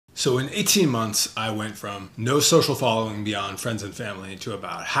So in 18 months, I went from no social following beyond friends and family to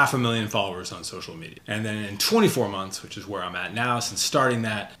about 500,000 followers on social media. And then in 24 months, which is where I'm at now, since starting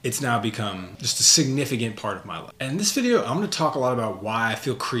that, it's now become just a significant part of my life. And in this video, I'm going to talk a lot about why I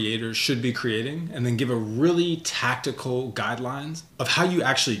feel creators should be creating, and then give a really tactical guidelines of how you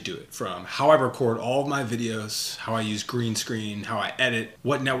actually do it, from how I record all of my videos, how I use green screen, how I edit,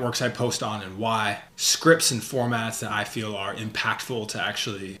 what networks I post on and why, scripts and formats that I feel are impactful to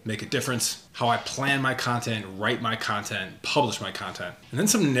actually make a difference, how I plan my content, write my content, publish my content, and then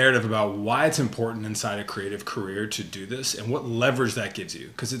some narrative about why it's important inside a creative career to do this and what leverage that gives you,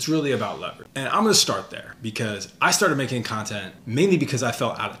 because it's really about leverage. And I'm going to start there because I started making content mainly because I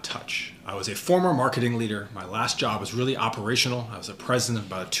felt out of touch. I was a former marketing leader. My last job was really operational. I was a president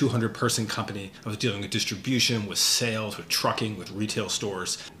of about a 200-person company. I was dealing with distribution, with sales, with trucking, with retail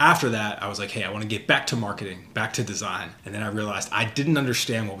stores. After that, I was like, hey, I want to get back to marketing, back to design. And then I realized I didn't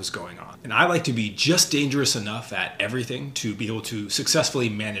understand what was going on. And I like to be just dangerous enough at everything to be able to successfully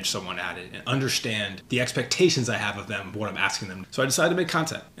manage someone at it and understand the expectations I have of them, what I'm asking them. So I decided to make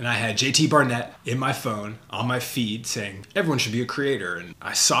content. And I had JT Barnett in my phone, on my feed, saying, everyone should be a creator. And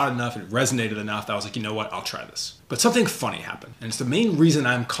I saw it enough, it resonated enough that I was like, you know what, I'll try this. But something funny happened. And it's the main reason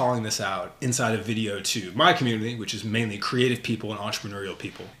I'm calling this out inside a video to my community, which is mainly creative people and entrepreneurial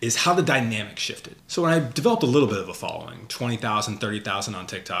people, is how the dynamic shifted. So when I developed a little bit of a following, 20,000, 30,000 on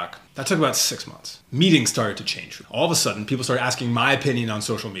TikTok, that took about 6 months. Meetings started to change. All of a sudden, people started asking my opinion on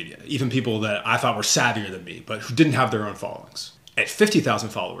social media, even people that I thought were savvier than me, but who didn't have their own followings. At 50,000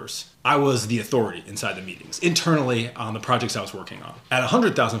 followers, I was the authority inside the meetings, internally on the projects I was working on. At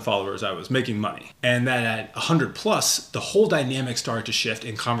 100,000 followers, I was making money. And then at 100 plus, the whole dynamic started to shift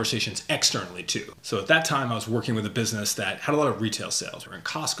in conversations externally too. So at that time, I was working with a business that had a lot of retail sales. We were in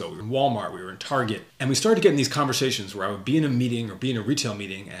Costco, we were in Walmart, we were in Target. And we started getting these conversations where I would be in a meeting or be in a retail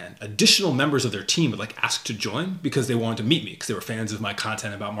meeting and additional members of their team would ask to join because they wanted to meet me because they were fans of my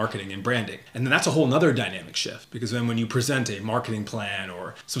content about marketing and branding. And then that's a whole nother dynamic shift, because then when you present a marketing plan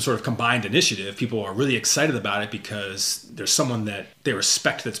or some sort of combined initiative, people are really excited about it because there's someone that they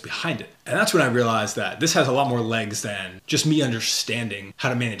respect that's behind it. And that's when I realized that this has a lot more legs than just me understanding how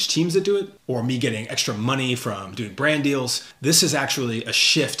to manage teams that do it or me getting extra money from doing brand deals. This is actually a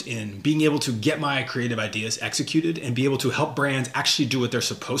shift in being able to get my creative ideas executed and be able to help brands actually do what they're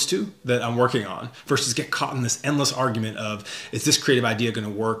supposed to that I'm working on, versus get caught in this endless argument of, is this creative idea going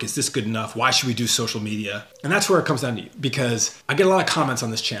to work? Is this good enough? Why should we do social media? And that's where it comes down to you, because I get a lot of comments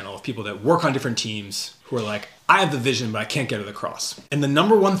on this channel of people that work on different teams who are like, I have the vision, but I can't get it across. And the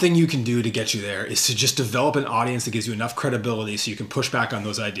number one thing you can do to get you there is to just develop an audience that gives you enough credibility so you can push back on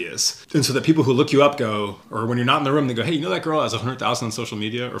those ideas. And so that people who look you up go, or when you're not in the room, they go, hey, you know that girl has 100,000 on social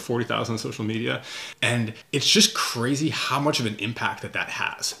media or 40,000 on social media? And it's just crazy how much of an impact that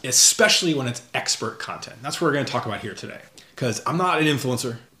has, especially when it's expert content. That's what we're going to talk about here today. Because I'm not an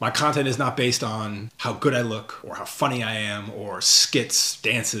influencer. My content is not based on how good I look or how funny I am or skits,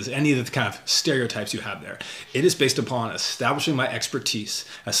 dances, any of the kind of stereotypes you have there. It is based upon establishing my expertise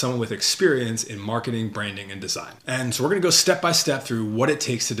as someone with experience in marketing, branding, and design. And so we're going to go step by step through what it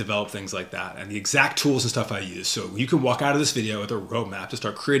takes to develop things like that and the exact tools and stuff I use, so you can walk out of this video with a roadmap to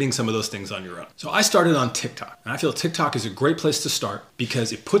start creating some of those things on your own. So I started on TikTok, and I feel TikTok is a great place to start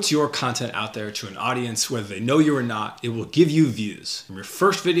because it puts your content out there to an audience, whether they know you or not. It will give you views. From your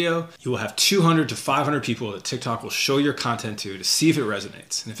first video, you will have 200 to 500 people that TikTok will show your content to see if it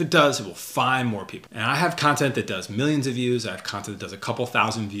resonates. And if it does, it will find more people. And I have content that does millions of views. I have content that does a couple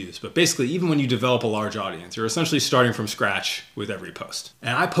thousand views. But basically, even when you develop a large audience, you're essentially starting from scratch with every post.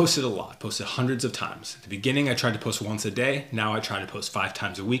 And I posted a lot, posted hundreds of times. At the beginning, I tried to post once a day. Now I try to post 5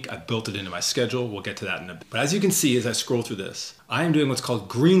 times a week. I built it into my schedule. We'll get to that in a bit. But as you can see, as I scroll through this, I am doing what's called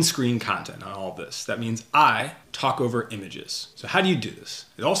green screen content on all of this. That means I talk over images. So how do you do this?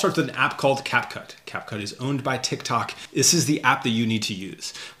 It all starts with an app called CapCut. CapCut is owned by TikTok. This is the app that you need to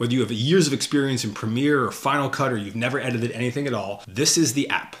use. Whether you have years of experience in Premiere or Final Cut or you've never edited anything at all, this is the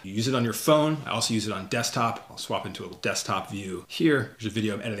app. You use it on your phone. I also use it on desktop. I'll swap into a desktop view here. There's a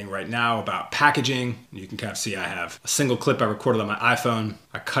video I'm editing right now about packaging. You can kind of see I have a single clip I recorded on my iPhone.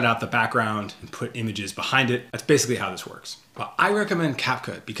 I cut out the background and put images behind it. That's basically how this works. But I recommend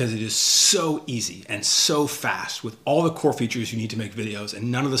CapCut because it is so easy and so fast with all the core features you need to make videos and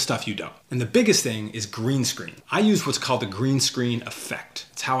none of the stuff you don't. And the biggest thing is green screen. I use what's called the green screen effect.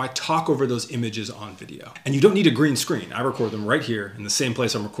 It's how I talk over those images on video. And you don't need a green screen. I record them right here in the same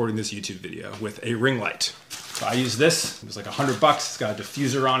place I'm recording this YouTube video with a ring light. So I use this. It was like $100. It's got a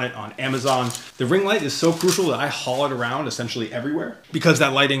diffuser on it on Amazon. The ring light is so crucial that I haul it around essentially everywhere. Because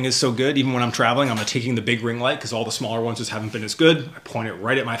that lighting is so good, even when I'm traveling, I'm taking the big ring light because all the smaller ones just haven't been as good. I point it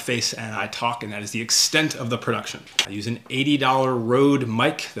right at my face and I talk, and that is the extent of the production. I use an $80 Rode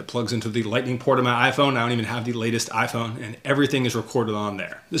mic that plugs into the lightning port of my iPhone. I don't even have the latest iPhone, and everything is recorded on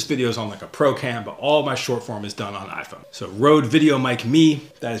there. This video is on like a pro cam, but all my short form is done on iPhone. So Rode Video Mic Me,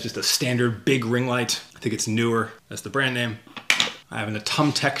 that is just a standard big ring light. I think it's newer, that's the brand name. I have an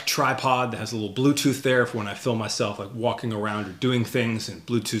Atomtech tripod that has a little Bluetooth there for when I film myself like walking around or doing things, and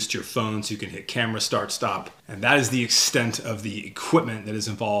Bluetooth to your phone so you can hit camera, start, stop. And that is the extent of the equipment that is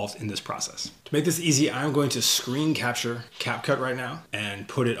involved in this process. To make this easy, I'm going to screen capture CapCut right now and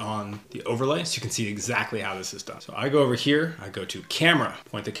put it on the overlay so you can see exactly how this is done. So I go over here, I go to camera,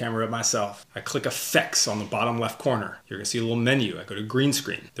 point the camera at myself. I click effects on the bottom left corner. You're gonna see a little menu. I go to green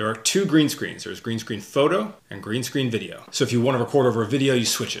screen. There are two green screens. There's green screen photo and green screen video. So if you want to record over a video, you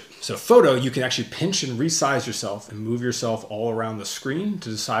switch it. So photo, you can actually pinch and resize yourself and move yourself all around the screen to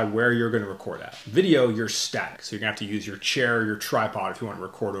decide where you're going to record at. Video, you're static. So you're gonna have to use your chair or your tripod if you want to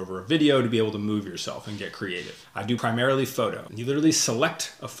record over a video to be able to move yourself and get creative. I do primarily photo. You literally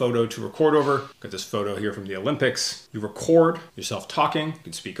select a photo to record over. Got this photo here from the Olympics. You record yourself talking, you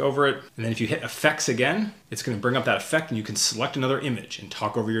can speak over it. And then if you hit effects again, it's going to bring up that effect and you can select another image and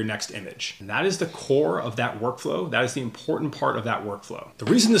talk over your next image. And that is the core of that workflow. That is the important part of that workflow. The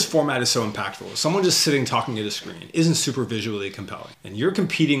reason this format is so impactful is someone just sitting talking at a screen isn't super visually compelling. And you're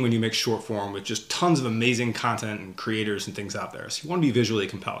competing when you make short form with just tons of amazing content and creators and things out there. So you want to be visually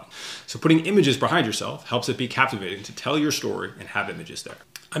compelling. So putting images behind yourself helps it be captivating to tell your story and have images there.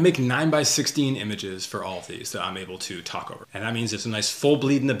 I make 9x16 images for all of these that I'm able to talk over. And that means it's a nice full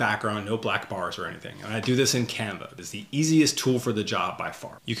bleed in the background, no black bars or anything. And I do this in Canva. It's the easiest tool for the job by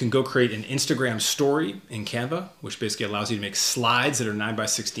far. You can go create an Instagram story in Canva, which basically allows you to make slides that are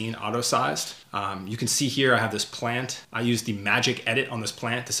 9x16 auto-sized. You can see here I have this plant. I use the magic edit on this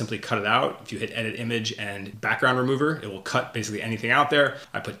plant to simply cut it out. If you hit edit image and background remover, it will cut basically anything out there.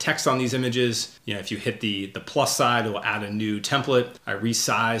 I put text on these images. You know, if you hit the plus side, it will add a new template. I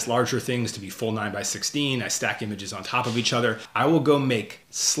resize larger things to be full 9x16. I stack images on top of each other. I will go make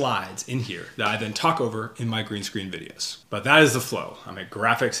slides in here that I then talk over in my green screen videos. But that is the flow. I make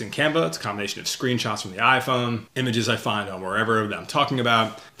graphics in Canva. It's a combination of screenshots from the iPhone, images I find on wherever that I'm talking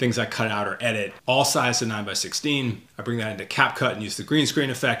about, things I cut out or edit, all sized to 9x16. I bring that into CapCut and use the green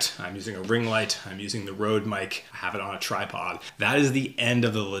screen effect. I'm using a ring light. I'm using the Rode mic. I have it on a tripod. That is the end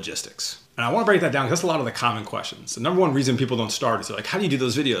of the logistics. And I want to break that down because that's a lot of the common questions. The number one reason people don't start is like, how do you do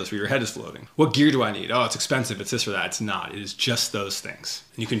those videos where your head is floating? What gear do I need? Oh, it's expensive. It's this or that. It's not. It is just those things.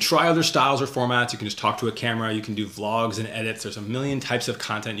 And you can try other styles or formats. You can just talk to a camera. You can do vlogs and edits. There's a million types of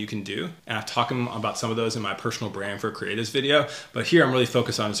content you can do. And I've talked about some of those in my personal brand for creatives video. But here I'm really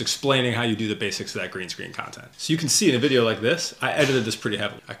focused on just explaining how you do the basics of that green screen content. So you can see in a video like this, I edited this pretty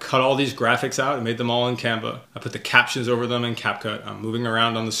heavily. I cut all these graphics out and made them all in Canva. I put the captions over them in CapCut. I'm moving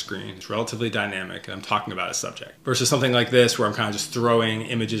around on the screen. It's relatively dynamic. I'm talking about a subject versus something like this where I'm kind of just throwing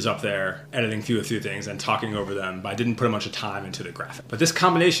images up there, editing a few things and talking over them, but I didn't put a bunch of time into the graphic. But this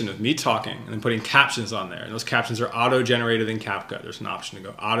combination of me talking and then putting captions on there, and those captions are auto-generated in CapCut. There's an option to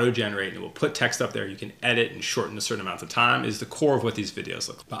go auto-generate and it will put text up there. You can edit and shorten a certain amount of time is the core of what these videos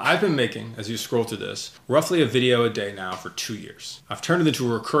look like. But I've been making, as you scroll through this, roughly a video a day now for 2 years. I've turned it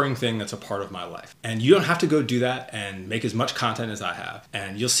into a recurring thing that's a part of my life. And you don't have to go do that and make as much content as I have.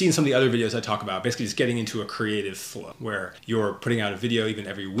 And you'll see in some of the other videos I talk about, basically just getting into a creative flow where you're putting out a video even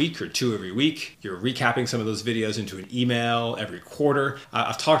every week or two every week. You're recapping some of those videos into an email every quarter.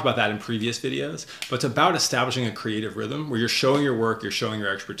 I've talked about that in previous videos, but it's about establishing a creative rhythm where you're showing your work, you're showing your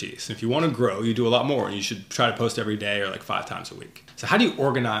expertise. And if you want to grow, you do a lot more and you should try to post every day or like 5 times a week. So how do you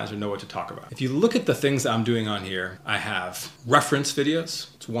organize or know what to talk about? If you look at the things that I'm doing on here, I have reference videos.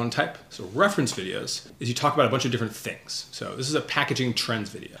 It's one type. So reference videos is you talk about a bunch of different things. So this is a packaging trends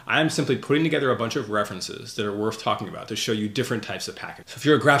video. I'm simply putting together a bunch of references that are worth talking about to show you different types of packaging. So if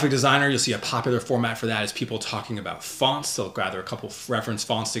you're a graphic designer, you'll see a popular format for that is people talking about fonts. They'll gather a couple reference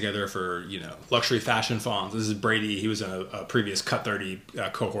fonts together for, you know, luxury fashion fonts. This is Brady. He was in a previous Cut 30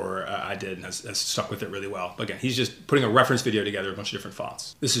 cohort I did and has stuck with it really well. Again, he's just putting a reference video together, a bunch of different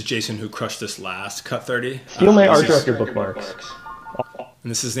fonts. This is Jason who crushed this last Cut 30. Steal my art director bookmarks. And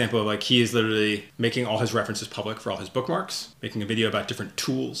this is an example of like he is literally making all his references public for all his bookmarks, making a video about different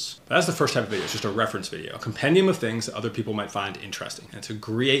tools. But that's the first type of video. It's just a reference video, a compendium of things that other people might find interesting. And it's a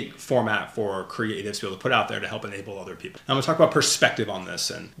great format for creatives to be able to put out there to help enable other people. Now, I'm going to talk about perspective on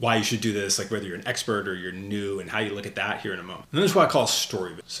this and why you should do this, like whether you're an expert or you're new and how you look at that here in a moment. And then there's what I call a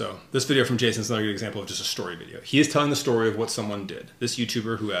story video. So this video from Jason is another good example of just a story video. He is telling the story of what someone did. This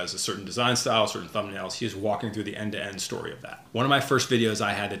YouTuber who has a certain design style, certain thumbnails, he is walking through the end-to-end story of that. One of my first videos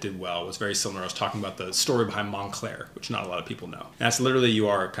I had that did well was very similar. I was talking about the story behind Montclair, which not a lot of people know. And that's literally you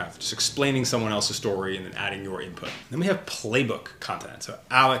are kind of just explaining someone else's story and then adding your input. Then we have playbook content. So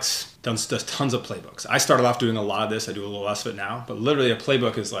Alex does tons of playbooks. I started off doing a lot of this. I do a little less of it now, but literally a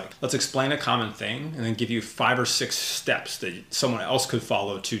playbook is like, let's explain a common thing and then give you 5 or 6 steps that someone else could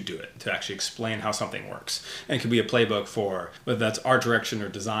follow to do it, to actually explain how something works. And it could be a playbook for whether that's art direction or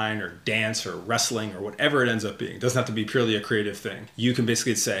design or dance or wrestling or whatever it ends up being. It doesn't have to be purely a creative thing. You can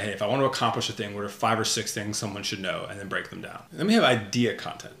basically say, hey, if I want to accomplish a thing, what are 5 or 6 things someone should know, and then break them down. Then we have idea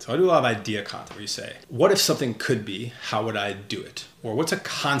content. So I do a lot of idea content where you say, what if something could be, how would I do it? Or what's a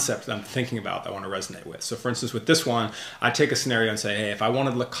concept that I'm thinking about that I want to resonate with? So for instance, with this one, I take a scenario and say, hey, if I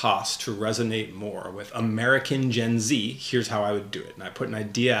wanted Lacoste to resonate more with American Gen Z, here's how I would do it. And I put an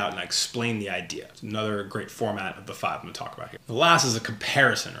idea out and I explain the idea. It's another great format of the 5 I'm going to talk about here. The last is a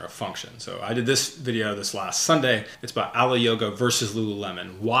comparison or a function. So I did this video this last Sunday. It's about Alo Yoga versus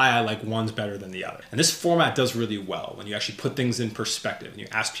Lululemon, why I like one's better than the other. And this format does really well when you actually put things in perspective and you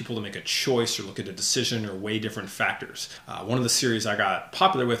ask people to make a choice or look at a decision or weigh different factors. One of the series I got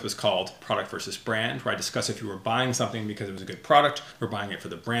popular with was called Product versus Brand, where I discuss if you were buying something because it was a good product or buying it for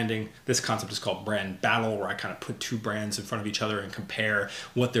the branding. This concept is called Brand Battle, where I kind of put 2 brands in front of each other and compare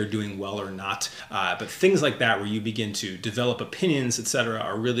what they're doing well or not. But things like that, where you begin to develop opinions, etc.,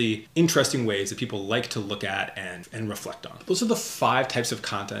 are really interesting ways that people like to look at and reflect on. Those are the 5 types of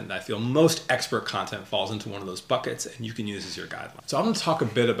content that I feel most expert content falls into one of those buckets and you can use as your guideline. So I'm going to talk a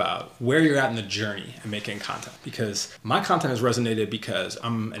bit about where you're at in the journey in making content, because my content has resonated because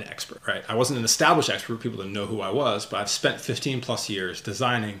I'm an expert, right? I wasn't an established expert, people didn't know who I was, but I've spent 15 plus years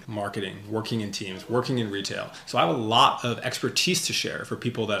designing, marketing, working in teams, working in retail. So I have a lot of expertise to share for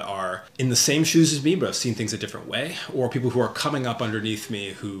people that are in the same shoes as me, but have seen things a different way, or people who are coming up underneath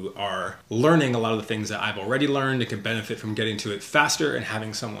me who are learning a lot of the things that I've already learned and can benefit from getting to it faster and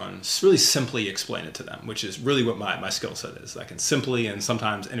having someone really simply explain it to them, which is really what my skill set is. I can simply and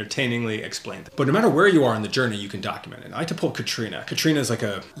sometimes entertainingly explain things. But no matter where you are in the journey, you can document it. I like to pull Katrina. Katrina is like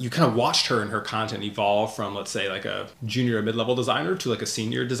you kind of watched her and her content evolve from, let's say, like a junior or mid-level designer to like a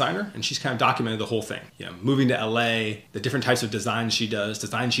senior designer. And she's kind of documented the whole thing. You know, moving to LA, the different types of designs she does,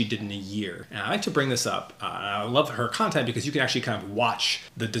 designs she did in a year. And I like to bring this up. I love her content because you can actually kind of watch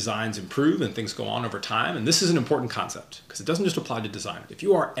the designs improve and things go on over time. And this is an important concept because it doesn't just apply to design. If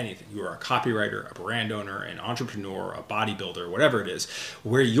you are anything, you are a copywriter, a brand owner, an entrepreneur, a bodybuilder, whatever it is,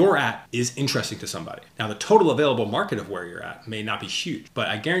 where you're at is interesting to somebody. Now, the total available market of where you're at may not be huge, but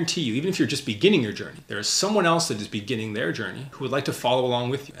I guarantee you, even if you're just beginning your journey, there is someone else that is beginning their journey who would like to follow along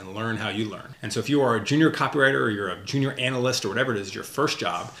with you and learn how you learn. And so if you are a junior copywriter or you're a junior analyst or whatever it is, your first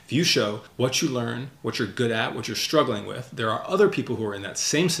job, if you show what you learn, what you're good at, what you're struggling with, there are other people who are in that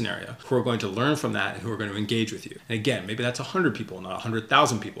same scenario who are going to learn from that and who are going to engage with you. And again, maybe that's 100 people, not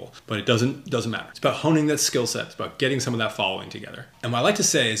 100,000 people, but it doesn't matter. It's about honing that skill set. It's about getting some of that following together. And what I like to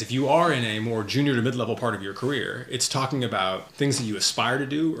say is if you are in a more junior to mid-level part of your career, it's talking about things that you aspire to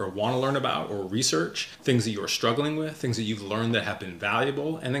do or want to learn about or research, things that you are struggling with, things that you've learned that have been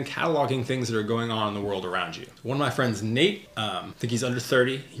valuable, and then cataloging things that are going on in the world around you. One of my friends, Nate, I think he's under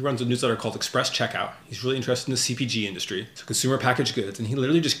 30. He runs a newsletter called Express Checkout. He's really interested in the CPG industry, so consumer packaged goods, and he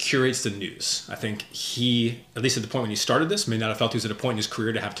literally just curates the news. I think he, at least at the point when he started this, may not have felt he was at a point in his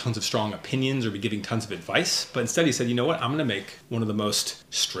career to have tons of strong opinions or be giving tons of advice, but instead he said, you know what, I'm going to make one of the most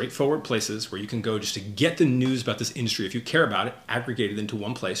straightforward places where you can go just to get the news about this industry, if you care about it, aggregated into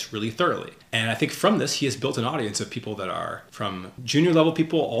one place really thoroughly. And I think from this, he has built an audience of people that are from junior level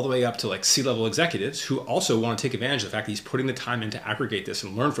people all the way up to like C-level executives who also want to take advantage of the fact that he's putting the time in to aggregate this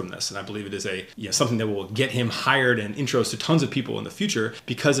and learn from this. And I believe it is something that will get him hired and intros to tons of people in the future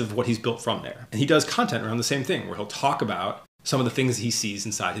because of what he's built from there. And he does content around the same thing where he'll talk about some of the things he sees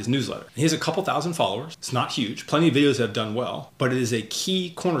inside his newsletter. He has a couple thousand followers. It's not huge. Plenty of videos have done well, but it is a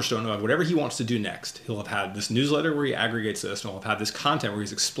key cornerstone of whatever he wants to do next. He'll have had this newsletter where he aggregates this, and he'll have had this content where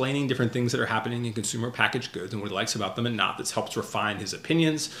he's explaining different things that are happening in consumer packaged goods and what he likes about them and not. This helps refine his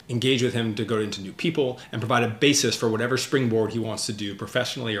opinions, engage with him to go into new people, and provide a basis for whatever springboard he wants to do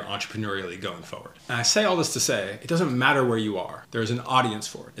professionally or entrepreneurially going forward. And I say all this to say, it doesn't matter where you are. There's an audience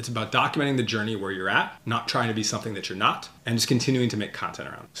for it. It's about documenting the journey where you're at, not trying to be something that you're not, and just continuing to make content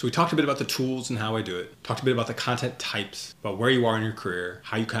around it. So we talked a bit about the tools and how I do it, talked a bit about the content types, about where you are in your career,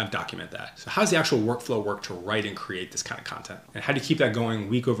 how you kind of document that. So how does the actual workflow work to write and create this kind of content? And how do you keep that going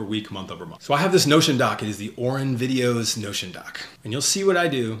week over week, month over month? So I have this Notion doc. It is the Oren Videos Notion doc. And you'll see what I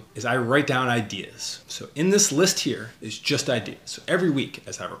do is I write down ideas. So in this list here is just ideas. So every week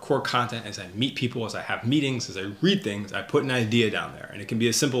as I record content, as I meet people, as I have meetings, as I read things, I put an idea down there. And it can be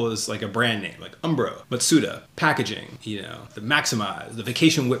as simple as like a brand name, like Umbro, Matsuda, packaging, you know, the Maximize, the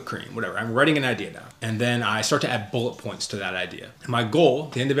Vacation Whipped Cream, whatever. I'm writing an idea down. And then I start to add bullet points to that idea. And my goal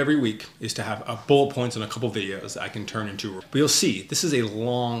at the end of every week is to have a bullet points on a couple videos that I can turn into. But you'll see, this is a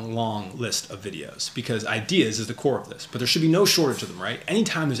long, long list of videos because ideas is the core of this. But there should be no shortage of them, right?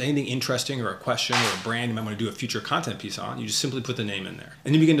 Anytime there's anything interesting or a question or a brand you might want to do a future content piece on, you just simply put the name in there.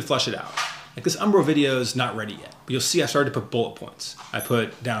 And then begin to flesh it out. Like this Umbro video is not ready yet, but you'll see I started to put bullet points. I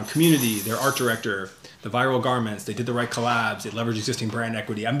put down community, their art director, the viral garments, they did the right collabs, they leveraged existing brand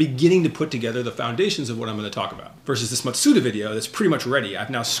equity. I'm beginning to put together the foundations of what I'm going to talk about. Versus this Matsuda video that's pretty much ready.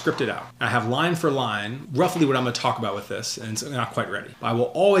 I've now scripted out. I have line for line, roughly what I'm going to talk about with this, and it's not quite ready. But I will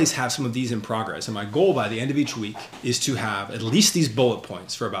always have some of these in progress, and my goal by the end of each week is to have at least these bullet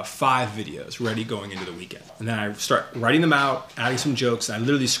points for about 5 videos ready going into the weekend. And then I start writing them out, adding some jokes, and I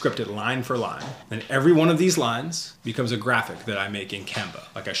literally script it line for line. And every one of these lines becomes a graphic that I make in Canva,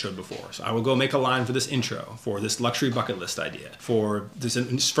 like I showed before. So I will go make a line for this intro, for this luxury bucket list idea, for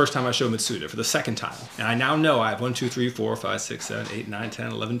this first time I show Matsuda, for the second time. And I now know I have 1, 2, 3, 4, 5, 6, 7, 8, 9,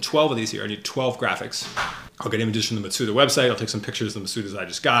 10, 11, 12 of these here. I need 12 graphics. I'll get images from the Matsuda website. I'll take some pictures of the Matsudas I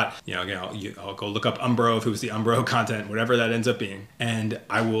just got. You know, again, I'll go look up Umbro if it was the Umbro content, whatever that ends up being. And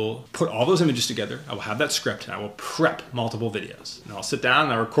I will put all those images together. I will have that script and I will prep multiple videos. And I'll sit down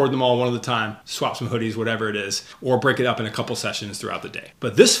and I record them all one at a time, swap some hoodies, whatever it is, or break it up in a couple sessions throughout the day.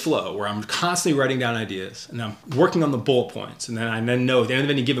 But this flow where I'm constantly writing down ideas and I'm working on the bullet points, and then I know at the end of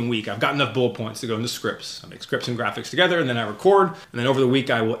any given week, I've got enough bullet points to go into scripts. I make scripts and graphics together, and then I record, and then over the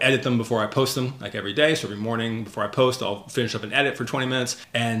week I will edit them before I post them, like every day. So every morning before I post, I'll finish up an edit for 20 minutes,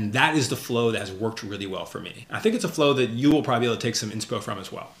 and that is the flow that has worked really well for me. I think it's a flow that you will probably be able to take some inspo from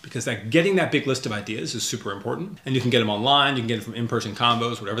as well, because getting that big list of ideas is super important, and you can get them online, you can get it from in-person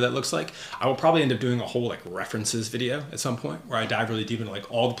combos, whatever that looks like. I will probably end up doing a whole like references video at some point where I dive really deep into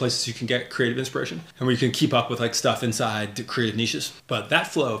like all the places you can get creative inspiration and where you can keep up with like stuff inside the creative niches. But that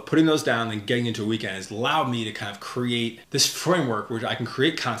flow of putting those down and getting into a weekend has allowed me to kind of create this framework where I can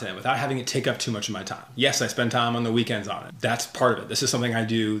create content without having it take up too much of my time. Yes, I spend time on the weekends on it. That's part of it. This is something I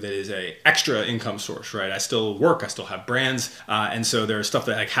do that is a extra income source, right? I still work, I still have brands. And so there's stuff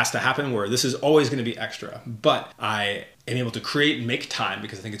that like has to happen where this is always going to be extra, but I am able to create and make time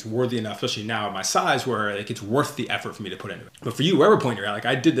because I think it's worthy enough, especially now at my size, where like it's worth the effort for me to put into it. But for you, wherever point you're at, like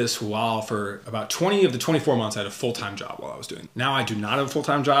I did this while for about 20 of the 24 months I had a full-time job while I was doing it. Now I do not have a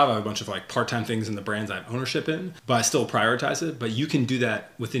full-time job. I have a bunch of like part-time things in the brands I have ownership in, but I still prioritize it. But you can do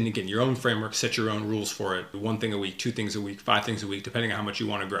that within, again, your own framework, set your own rules for it. 1 thing a week, 2 things a week, 5 things a week, depending on how much you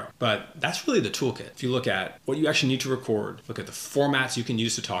want to grow. But that's really the toolkit. If you look at what you actually need to record, look at the formats you can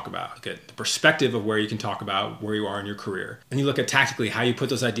use to talk about, look at the perspective of where you can talk about where you are in your career, and you look at tactically how you put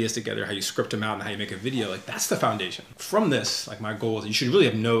those ideas together, how you script them out, and how you make a video, like that's the foundation. From this, like my goal is you should really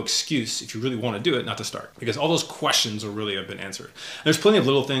have no excuse if you really want to do it not to start, because all those questions will really have been answered. And there's plenty of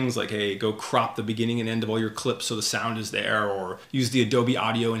little things like, hey, go crop the beginning and end of all your clips so the sound is there, or use the Adobe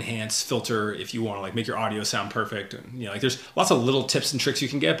Audio Enhance filter if you want to like make your audio sound perfect. And you know, like there's lots of little tips and tricks you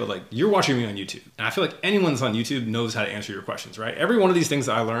can get, but like you're watching me on YouTube, and I feel like anyone that's on YouTube knows how to answer your questions, right? Every one of these things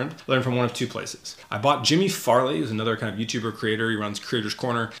that I learned from one of 2 places. I bought Jimmy Farley, who's another kind of YouTuber creator. He runs Creators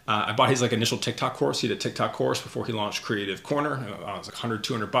Corner. I bought his like initial TikTok course. He did a TikTok course before he launched Creative Corner. It was like $100,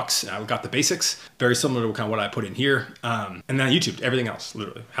 $200. And I got the basics, very similar to kind of what I put in here. And then I YouTubed everything else,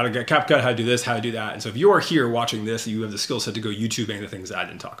 literally. How to get CapCut, how to do this, how to do that. And so if you are here watching this, you have the skill set to go YouTube any of the things that I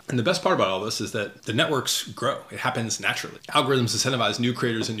didn't talk about. And the best part about all this is that the networks grow. It happens naturally. Algorithms incentivize new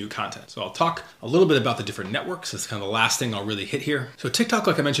creators and new content. So I'll talk a little bit about the different networks. That's kind of the last thing I'll really hit here. So TikTok,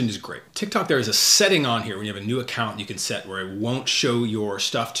 like I mentioned, is great. TikTok, there is a setting on here when you have a new account you can set where it won't show your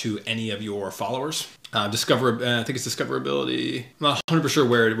stuff to any of your followers. I think it's discoverability. I'm not 100% sure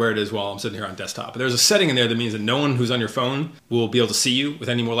where it is while I'm sitting here on desktop. But there's a setting in there that means that no one who's on your phone will be able to see you with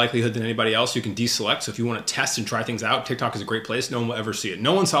any more likelihood than anybody else. You can deselect. So if you want to test and try things out, TikTok is a great place. No one will ever see it.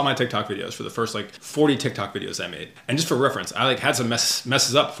 No one saw my TikTok videos for the first like 40 TikTok videos I made. And just for reference, I like had some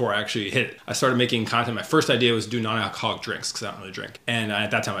messes up before I actually hit it. I started making content. My first idea was to do non-alcoholic drinks because I don't really drink. And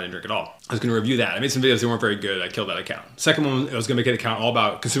at that time I didn't drink at all. I was going to review that. I made some videos that weren't very good. I killed that account. Second one, I was going to make an account all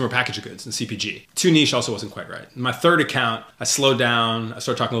about consumer packaged goods and CPG. 2 niche also wasn't quite right. My third account, I slowed down. I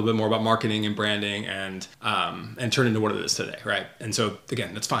started talking a little bit more about marketing and branding and turned into what it is today, right? And so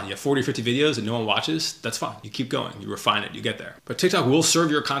again, that's fine. You have 40 or 50 videos and no one watches, that's fine. You keep going, you refine it, you get there. But TikTok will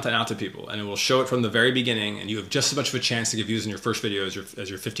serve your content out to people and it will show it from the very beginning, and you have just as much of a chance to get views in your first video as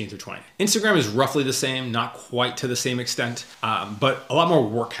your 15 through 20. Instagram is roughly the same, not quite to the same extent, but a lot more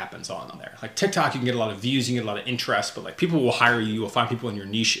work happens on there. Like TikTok, you can get a lot of views, you can get a lot of interest, but like people will hire you, will find people in your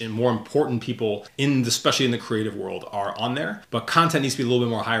niche, and more important people especially in the creative world are on there. But content needs to be a little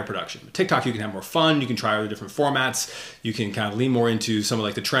bit more higher production. With TikTok, you can have more fun, you can try other different formats, you can kind of lean more into some of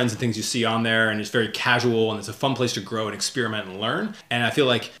like the trends and things you see on there, and it's very casual and it's a fun place to grow and experiment and learn. And I feel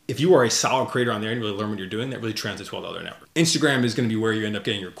like if you are a solid creator on there and you really learn what you're doing, that really translates well to other networks. Instagram is going to be where you end up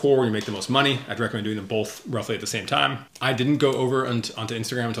getting your core, where you make the most money. I'd recommend doing them both roughly at the same time. I didn't go over onto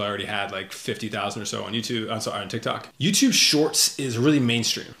Instagram until I already had like 50,000 or so on YouTube. On TikTok. YouTube Shorts is really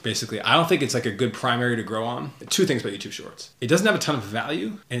mainstream, basically. I don't think it's like a good primary to grow on. Two things about YouTube Shorts. It doesn't have a ton of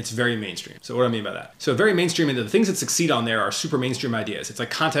value and it's very mainstream. So what do I mean by that? So very mainstream, and the things that succeed on there are super mainstream ideas. It's like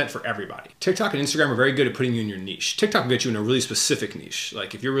content for everybody. TikTok and Instagram are very good at putting you in your niche. TikTok will get you in a really specific niche.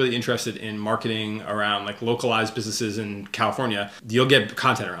 Like if you're really interested in marketing around like localized businesses in California, you'll get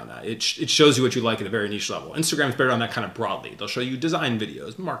content around that. It shows you what you like at a very niche level. Instagram's better on that kind of broadly. They'll show you design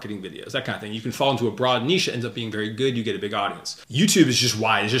videos, marketing videos, that kind of thing. You can fall into a broad niche, it ends up being very good, you get a big audience. YouTube is just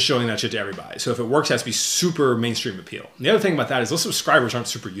wide, it's just showing that shit to everybody. So if it works, it has to be super mainstream appeal. And the other thing about that is those subscribers aren't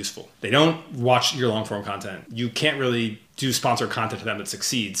super useful. They don't watch your long form content. You can't really do sponsored content to them that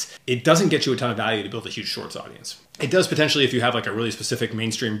succeeds. It doesn't get you a ton of value to build a huge shorts audience. It does potentially if you have like a really specific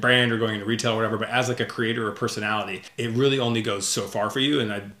mainstream brand or going into retail or whatever, but as like a creator or personality, it really only goes so far for you,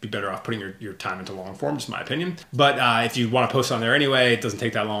 and I'd be better off putting your time into long form, just my opinion. But if you want to post on there anyway, it doesn't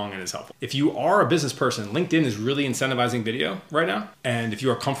take that long and it's helpful. If you are a business person, LinkedIn is really incentivizing video right now. And if you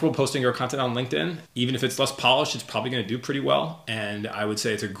are comfortable posting your content on LinkedIn, even if it's less polished, it's probably going to do pretty well. And I would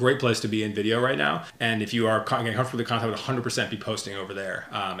say it's a great place to be in video right now. And if you are getting comfortable with the content, I would 100% be posting over there.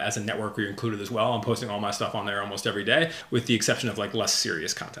 As a network, we're included as well. I'm posting all my stuff on there almost every day, with the exception of like less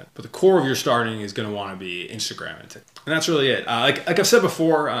serious content. But the core of your starting is going to want to be Instagram and TikTok. And that's really it. Like I've said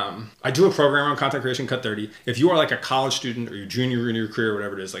before, I do a program on content creation, Cut 30. If you are like a college student or you're junior in your career,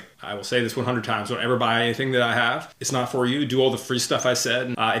 whatever it is, like I will say this 100 times, don't ever buy anything that I have. It's not for you. Do all the free stuff I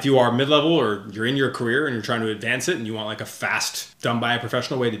said. If you are mid-level or you're in your career and you're trying to advance it and you want like a fast, done by a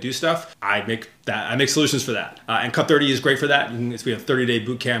professional way to do stuff, I make solutions for that. And Cut 30 is great for that. We have a 30-day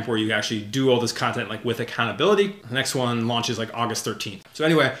bootcamp where you actually do all this content like with accountability. The next one launches like August 13th. So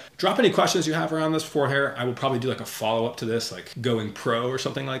anyway, drop any questions you have around this before here. I will probably do like a follow-up to this, like going pro or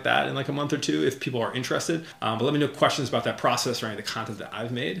something like that in like a month or two if people are interested. But let me know questions about that process or any of the content that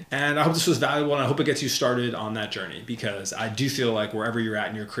I've made. And I hope this was valuable, and I hope it gets you started on that journey, because I do feel like wherever you're at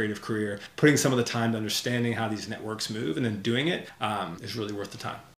in your creative career, putting some of the time to understanding how these networks move and then doing it is really worth the time.